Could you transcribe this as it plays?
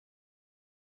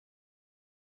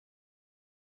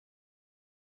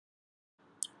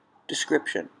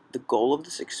Description: the goal of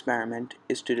this experiment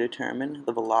is to determine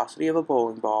the velocity of a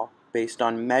bowling ball based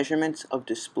on measurements of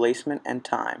displacement and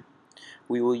time.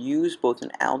 We will use both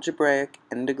an algebraic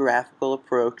and a graphical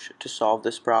approach to solve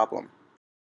this problem.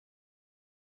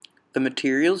 The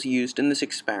materials used in this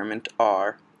experiment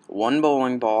are 1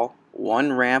 bowling ball,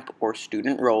 1 ramp or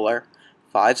student roller,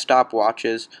 5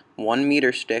 stopwatches, 1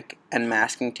 meter stick, and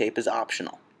masking tape is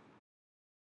optional.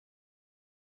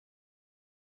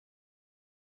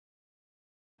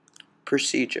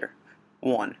 Procedure: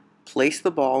 1. Place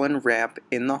the ball and ramp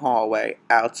in the hallway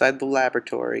outside the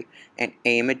laboratory and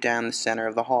aim it down the center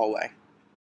of the hallway.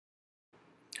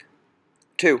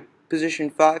 2. Position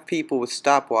 5 people with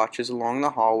stopwatches along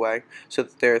the hallway so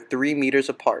that they are 3 meters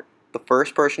apart. The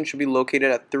first person should be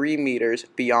located at 3 meters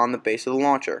beyond the base of the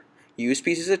launcher. Use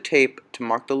pieces of tape to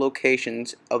mark the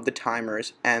locations of the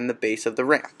timers and the base of the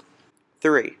ramp.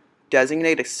 3.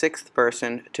 Designate a 6th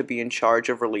person to be in charge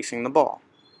of releasing the ball.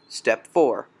 Step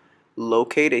 4.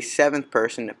 Locate a 7th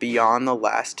person beyond the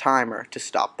last timer to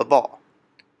stop the ball.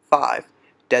 5.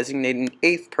 Designate an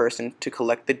 8th person to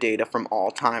collect the data from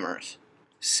all timers.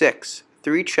 6.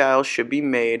 3 trials should be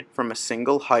made from a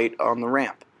single height on the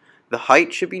ramp. The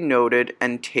height should be noted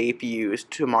and tape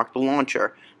used to mark the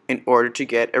launcher in order to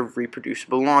get a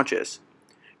reproducible launches.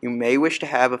 You may wish to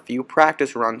have a few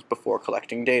practice runs before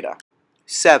collecting data.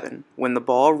 7. When the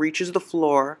ball reaches the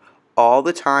floor, all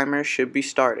the timers should be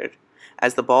started.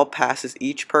 As the ball passes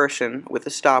each person with a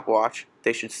stopwatch,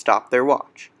 they should stop their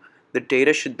watch. The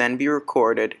data should then be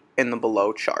recorded in the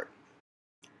below chart.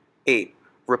 8.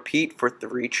 Repeat for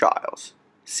 3 trials.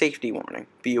 Safety warning: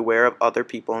 be aware of other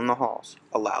people in the halls.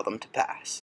 Allow them to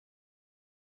pass.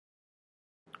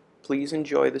 Please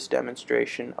enjoy this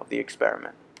demonstration of the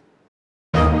experiment.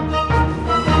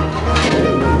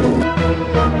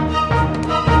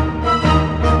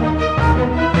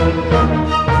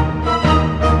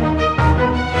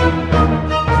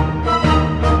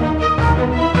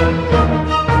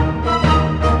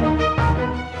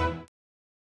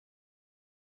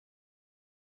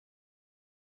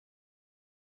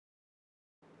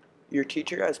 Your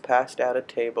teacher has passed out a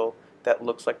table that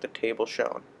looks like the table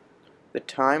shown. The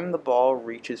time the ball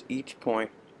reaches each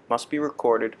point must be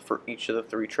recorded for each of the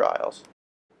 3 trials.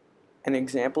 An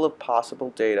example of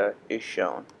possible data is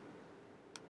shown.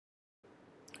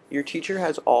 Your teacher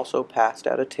has also passed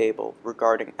out a table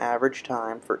regarding average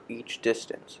time for each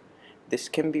distance. This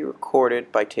can be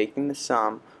recorded by taking the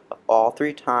sum of all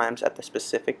 3 times at the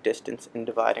specific distance and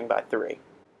dividing by 3.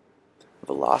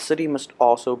 Velocity must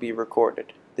also be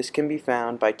recorded. This can be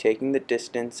found by taking the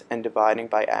distance and dividing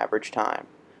by average time.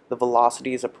 The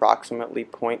velocity is approximately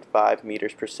 0.5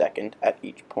 meters per second at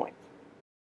each point.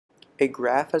 A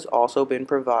graph has also been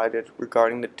provided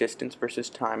regarding the distance versus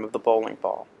time of the bowling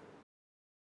ball.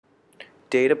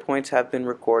 Data points have been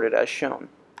recorded as shown.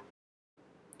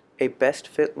 A best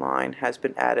fit line has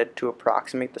been added to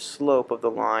approximate the slope of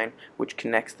the line which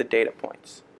connects the data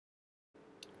points.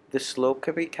 The slope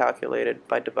can be calculated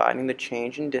by dividing the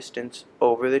change in distance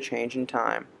over the change in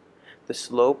time. The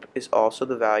slope is also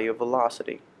the value of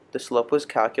velocity. The slope was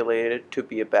calculated to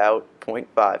be about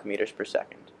 0.5 meters per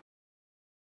second.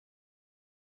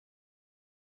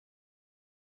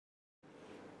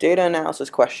 Data analysis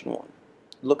question 1.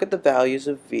 Look at the values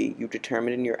of v you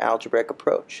determined in your algebraic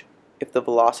approach. If the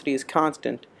velocity is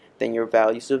constant, then your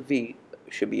values of v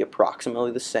should be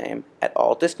approximately the same at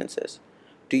all distances.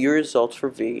 Do your results for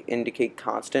v indicate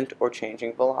constant or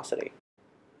changing velocity?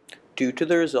 Due to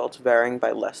the results varying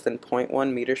by less than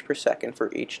 0.1 meters per second for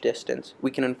each distance,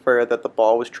 we can infer that the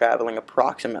ball was traveling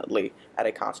approximately at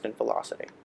a constant velocity.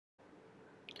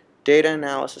 Data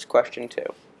analysis question 2.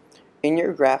 In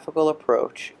your graphical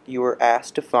approach, you were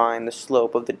asked to find the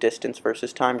slope of the distance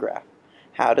versus time graph.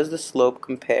 How does the slope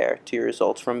compare to your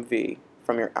results from v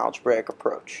from your algebraic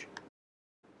approach?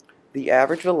 The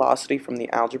average velocity from the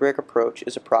algebraic approach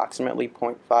is approximately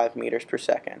 0.5 meters per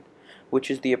second, which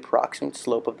is the approximate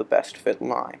slope of the best fit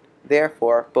line.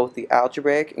 Therefore, both the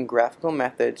algebraic and graphical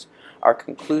methods are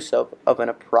conclusive of an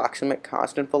approximate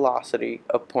constant velocity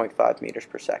of 0.5 meters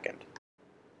per second.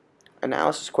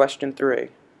 Analysis question 3.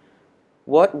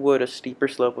 What would a steeper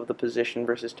slope of the position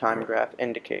versus time graph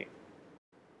indicate?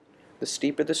 The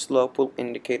steeper the slope will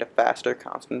indicate a faster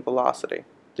constant velocity.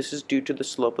 This is due to the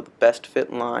slope of the best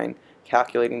fit line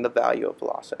calculating the value of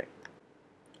velocity.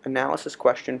 Analysis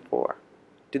question 4.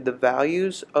 Did the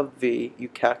values of v you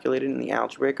calculated in the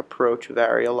algebraic approach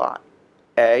vary a lot?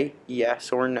 A.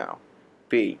 Yes or no.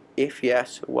 B. If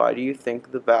yes, why do you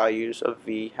think the values of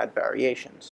v had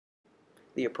variations?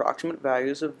 The approximate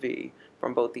values of v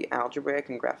from both the algebraic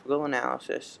and graphical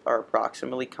analysis are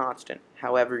approximately constant,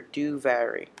 however do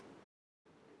vary.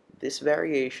 This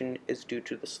variation is due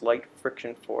to the slight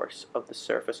friction force of the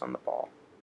surface on the ball.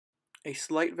 A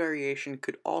slight variation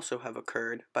could also have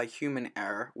occurred by human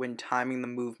error when timing the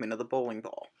movement of the bowling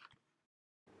ball.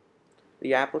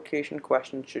 The application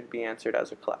question should be answered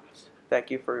as a class.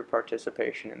 Thank you for your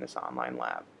participation in this online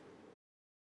lab.